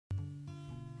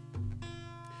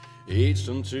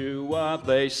listen to what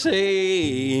they say.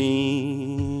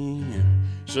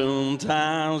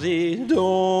 Sometimes you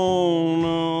don't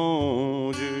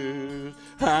know just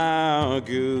how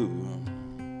good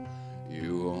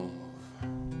you are.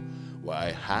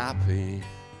 Why happy?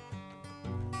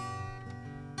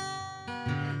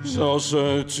 So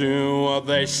to what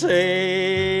they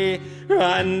say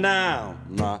right now,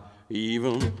 not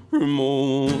even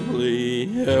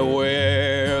remotely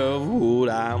aware of what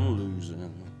I'm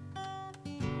losing.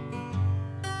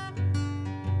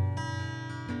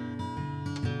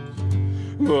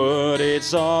 But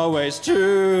it's always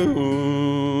true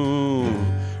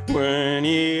when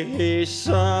you hear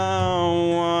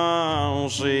someone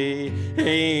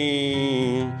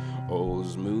saying, "Oh,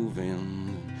 it's moving."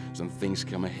 Some things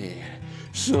come ahead,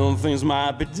 some things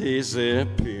might be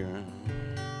disappearing.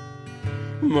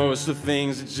 Most of the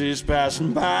things are just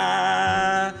passing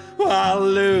by, while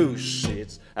Lou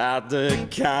sits at the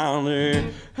counter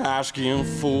asking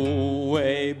for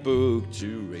a book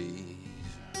to read.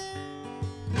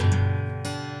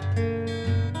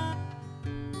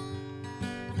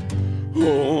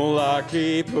 Oh,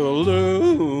 lucky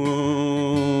Lou,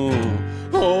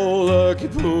 oh, lucky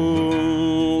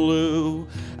Lou.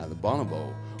 And the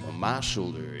bonobo on my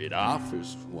shoulder, it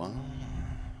offers one.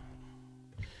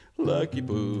 Lucky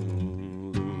Lou.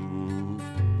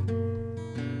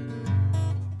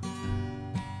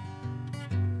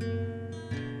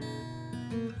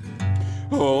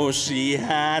 Oh, she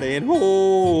had it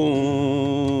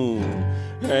home,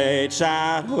 a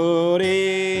childhood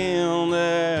in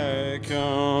the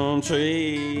countryside.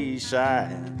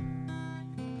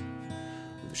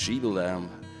 The sheep lamb,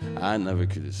 I never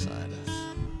could decide it.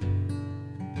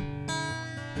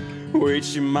 Which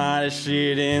she might have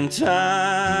shared in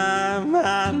time,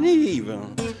 and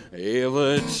even if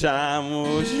the time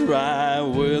was right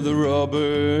with the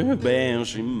rubber band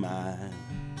she might.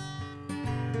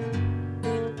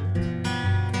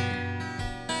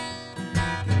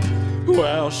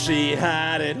 Well, she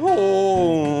had it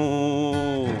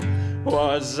home.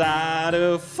 Was that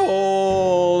a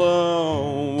fall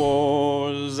or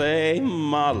was a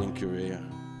modeling career?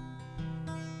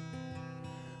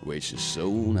 Which is so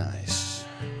nice.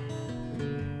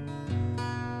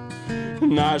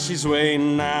 Now she's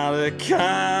waiting out the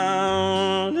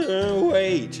counter,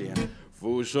 waiting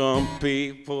for some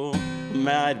people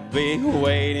might be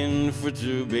waiting for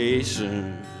to be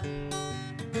served.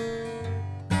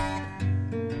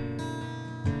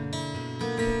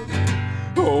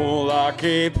 Oh,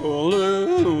 lucky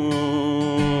Lou,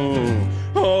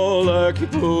 oh, lucky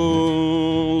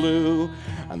Lou.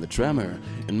 And the tremor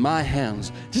in my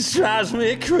hands just drives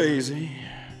me crazy.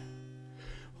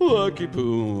 Lucky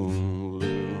Lou.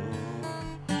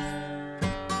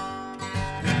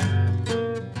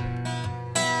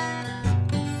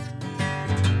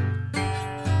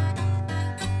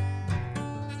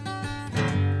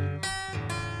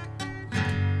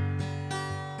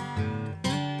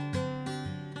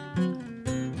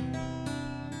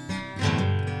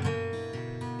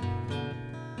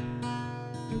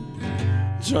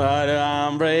 Try to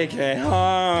unbreak a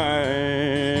heart,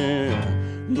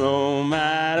 no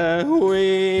matter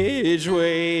which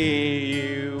way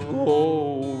you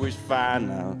always find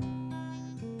out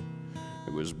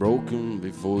it was broken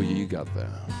before you got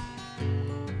there.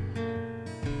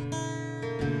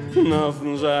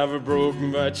 Nothing's ever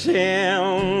broken by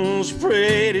chance,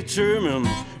 predetermined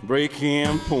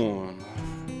breaking point.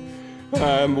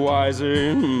 I'm wiser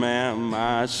than man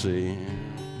might say.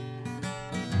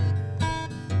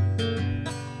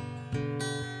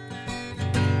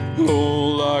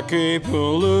 Oh, lucky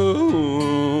Lou,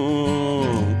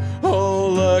 oh,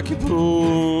 lucky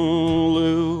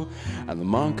Lou. And the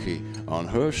monkey on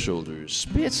her shoulder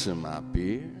spits in my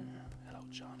beer. Hello,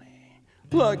 Johnny.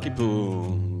 Lucky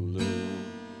Lou.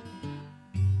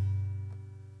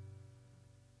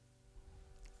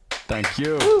 Thank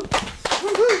you.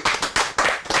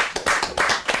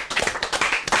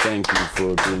 Thank you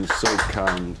for being so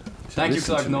kind. Thank you,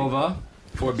 Clark Nova,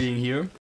 for being here.